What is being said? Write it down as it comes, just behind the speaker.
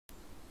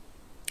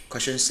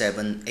Question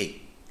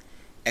 7a.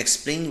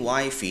 Explain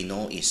why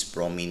phenol is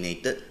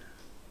brominated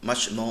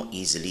much more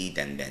easily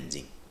than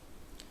benzene.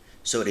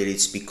 So it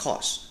is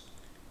because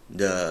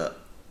the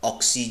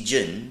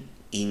oxygen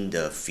in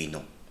the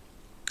phenol.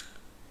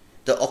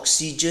 The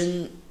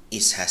oxygen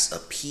has a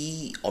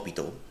p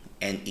orbital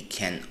and it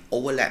can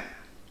overlap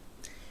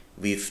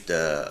with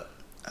the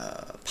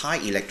pi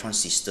electron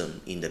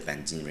system in the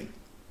benzene ring.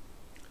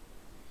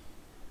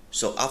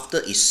 So after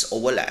its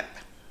overlap,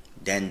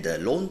 then the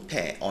lone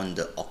pair on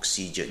the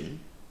oxygen,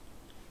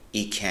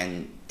 it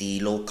can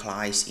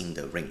delocalize in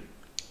the ring.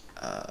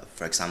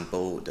 For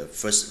example, the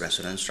first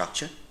resonance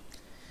structure.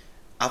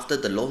 After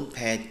the lone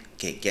pair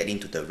get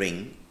into the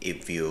ring,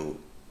 it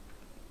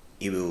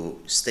will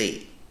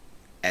stay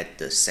at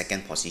the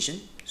second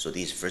position. So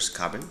this is first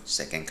carbon,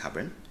 second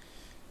carbon,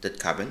 third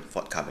carbon,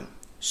 fourth carbon.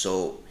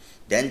 So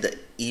then the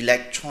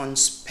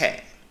electrons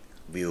pair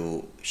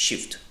will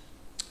shift,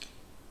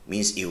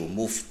 means it will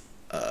move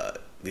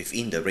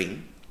within the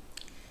ring,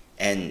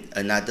 and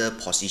another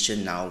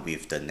position now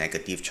with the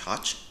negative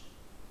charge,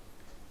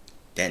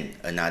 then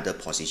another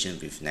position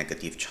with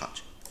negative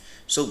charge.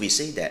 So we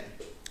say that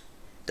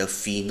the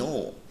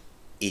phenol,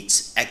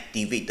 it's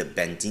activate the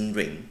benzene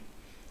ring,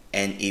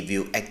 and it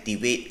will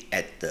activate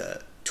at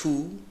the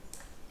 2,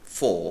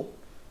 4,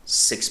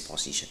 6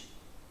 position.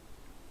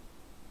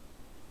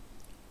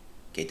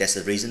 Okay, that's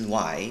the reason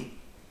why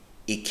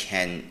it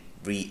can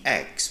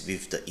react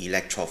with the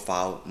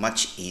electrophile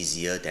much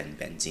easier than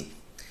benzene,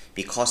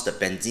 because the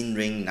benzene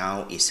ring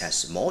now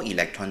has more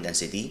electron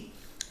density,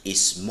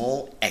 is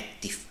more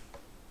active.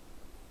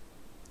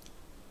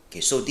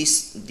 Okay, so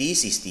this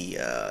is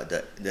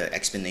the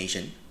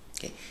explanation.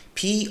 Okay,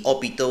 p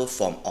orbital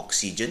from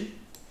oxygen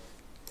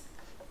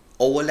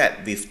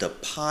overlap with the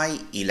pi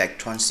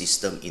electron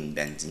system in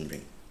benzene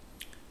ring.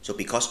 So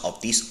because of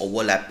this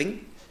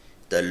overlapping,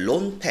 the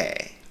lone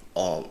pair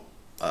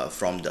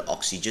from the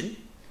oxygen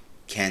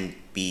can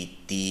be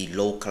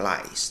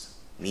delocalized,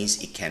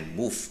 means it can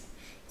move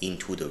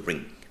into the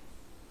ring.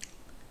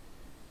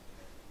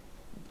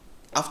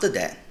 After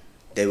that,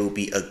 there will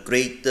be a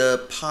greater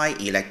pi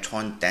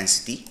electron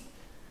density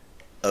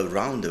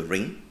around the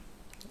ring,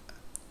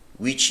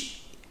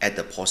 which at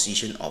the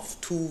position of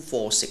 2,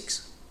 4,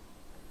 6.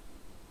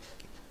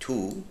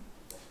 2,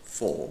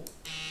 4,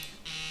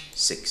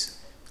 6.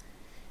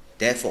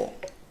 Therefore,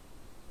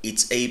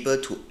 it's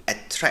able to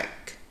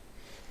attract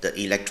the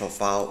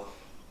electrophile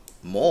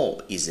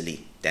more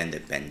easily than the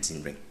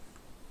benzene ring.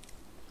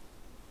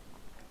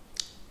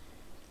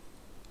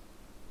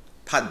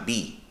 Part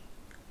B.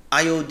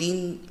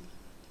 Iodine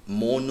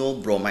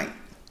monobromide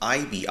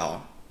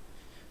IBR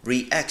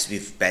reacts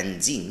with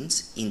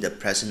benzenes in the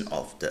presence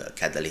of the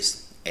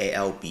catalyst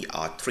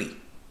AlBr3.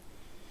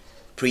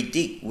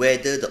 Predict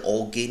whether the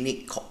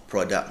organic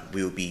product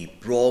will be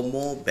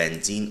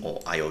bromobenzene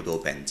or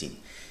iodobenzene.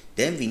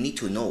 Then we need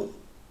to know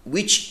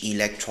which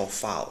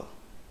electrophile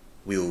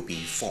will be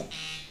formed.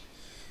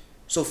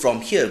 So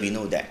from here we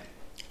know that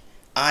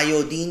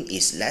iodine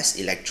is less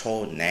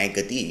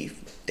electronegative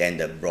than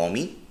the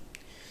bromine.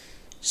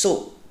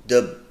 So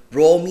the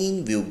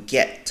bromine will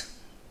get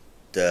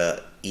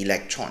the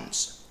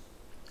electrons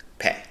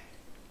pair.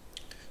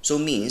 So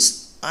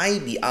means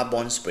IBR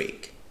bonds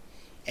break,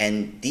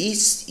 and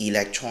these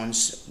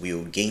electrons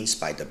will gains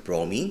by the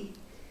bromine,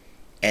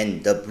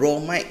 and the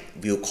bromide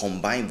will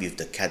combine with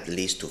the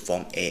catalyst to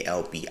form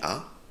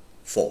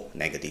AlBr4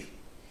 negative.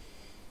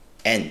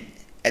 And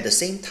at the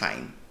same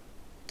time,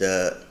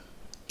 the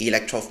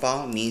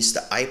electrophile, means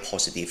the I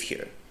positive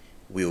here,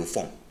 will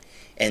form.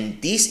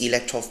 And this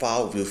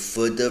electrophile will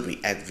further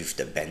react with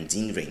the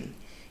benzene ring,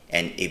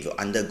 and it will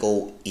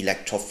undergo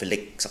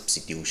electrophilic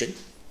substitution,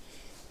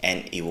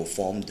 and it will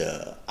form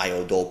the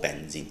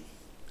iodobenzene.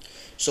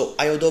 So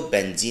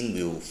iodobenzene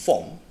will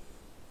form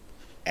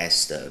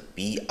as the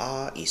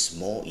Br is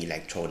more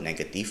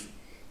electronegative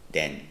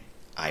than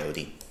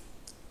iodine.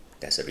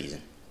 That's the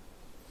reason.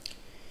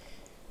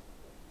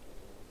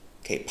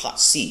 Okay, part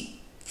C.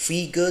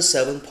 Figure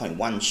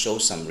 7.1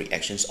 shows some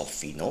reactions of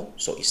phenol.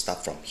 So it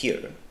starts from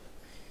here.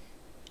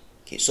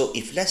 Okay, so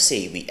if let's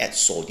say we add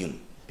sodium,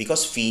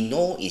 because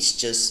phenol is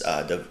just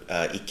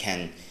it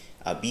can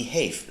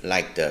behave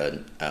like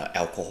the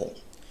alcohol.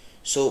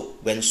 So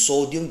when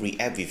sodium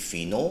react with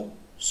phenol,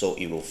 so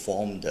it will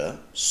form the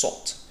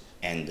salt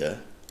and the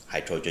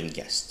hydrogen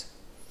gas.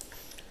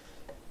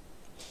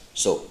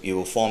 So it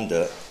will form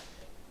the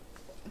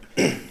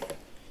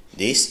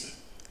this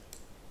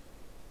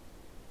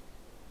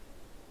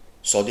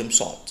sodium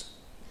salt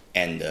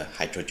and the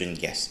hydrogen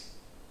gas,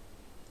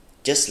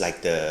 just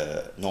like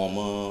the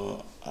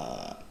normal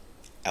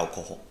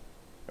alcohol,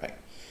 right?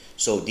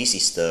 So this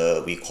is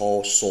we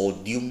call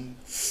sodium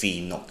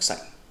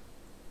phenoxide,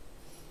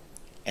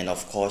 and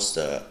of course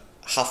the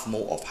half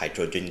mole of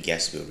hydrogen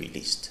gas will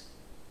released.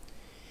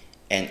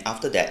 And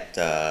after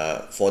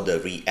that, for the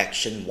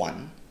reaction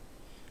 1,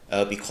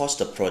 because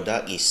the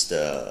product is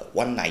the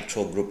 1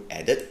 nitro group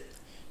added,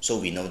 so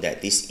we know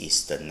that this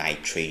is the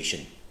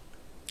nitration.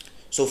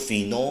 So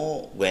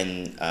phenol,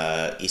 when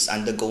it's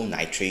undergo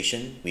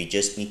nitration, we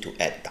just need to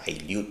add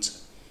dilute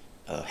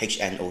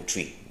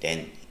HNO3,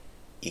 then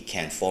it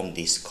can form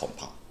this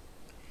compound.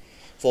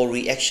 For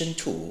reaction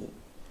 2,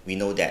 we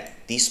know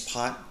that this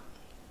part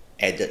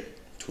added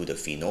to the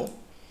phenol.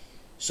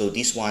 So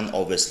this one,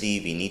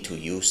 obviously, we need to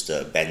use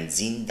the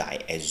benzene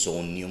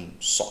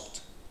diazonium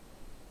salt.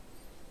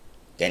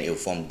 Then it will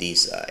form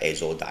this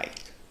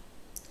azodite.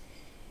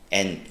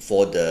 And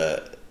for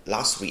the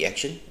last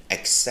reaction,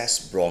 excess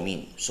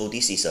bromine. So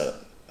this is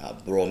a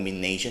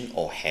bromination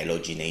or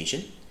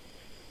halogenation.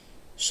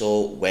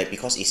 So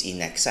because it's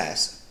in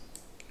excess,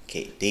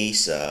 okay,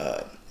 this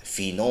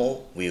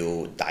phenol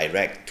will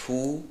direct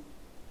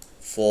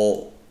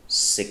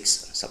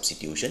 2,4,6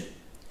 substitution.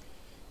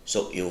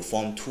 So it will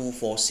form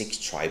 2,4,6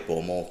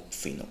 tribromo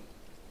phenol.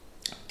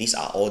 These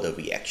are all the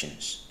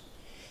reactions.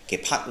 Okay,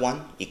 part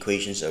 1,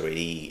 equations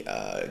already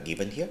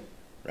given here,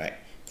 right?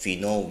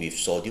 Phenol with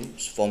sodium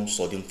forms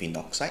sodium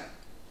phenoxide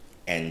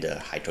and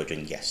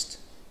hydrogen gas.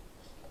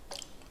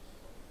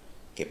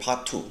 Okay,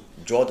 part 2,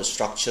 draw the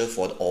structure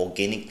for the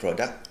organic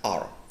product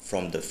R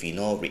from the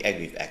phenol react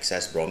with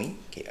excess bromine.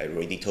 Okay, I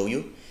already told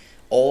you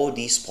all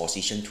these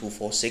position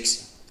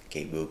 2,4,6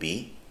 okay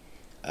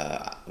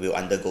will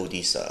undergo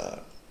this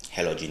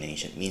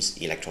halogenation, means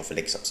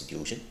electrophilic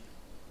substitution.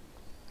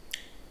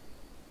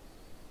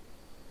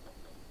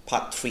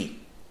 Part 3,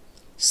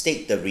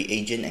 state the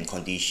reagent and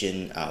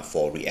condition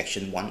for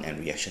reaction 1 and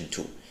reaction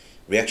 2.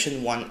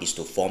 Reaction 1 is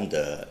to form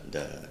the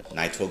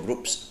nitro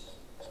groups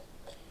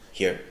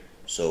here.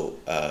 So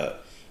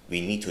we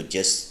need to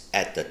just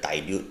add the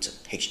dilute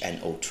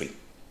HNO3.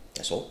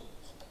 That's all.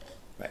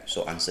 Right.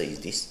 So answer is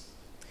this.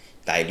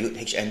 Dilute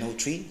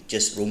HNO3,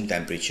 just room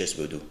temperatures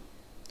will do.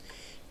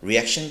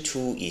 Reaction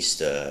 2 is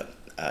the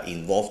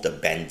involve the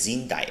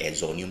benzene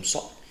diazonium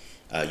salt.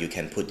 You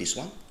can put this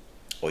one,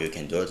 or you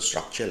can draw the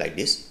structure like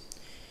this.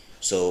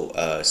 So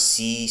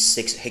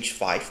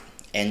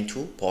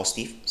C6H5N2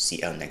 positive,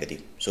 Cl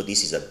negative. So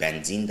this is a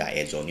benzene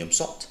diazonium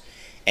salt,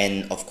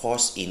 and of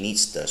course it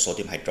needs the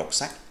sodium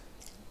hydroxide,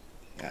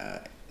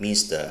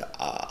 means the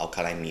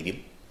alkaline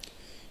medium.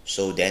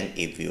 So then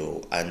it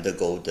will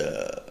undergo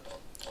the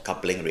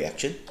coupling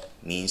reaction,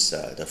 means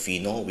the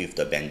phenol with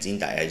the benzene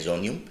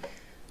diazonium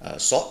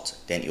salt,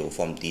 then it will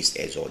form this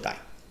azodite.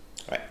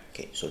 Right.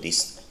 Okay, so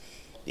this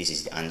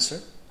is the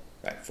answer,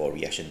 right, for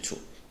reaction 2.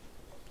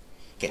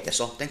 Okay, that's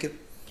all. Thank you.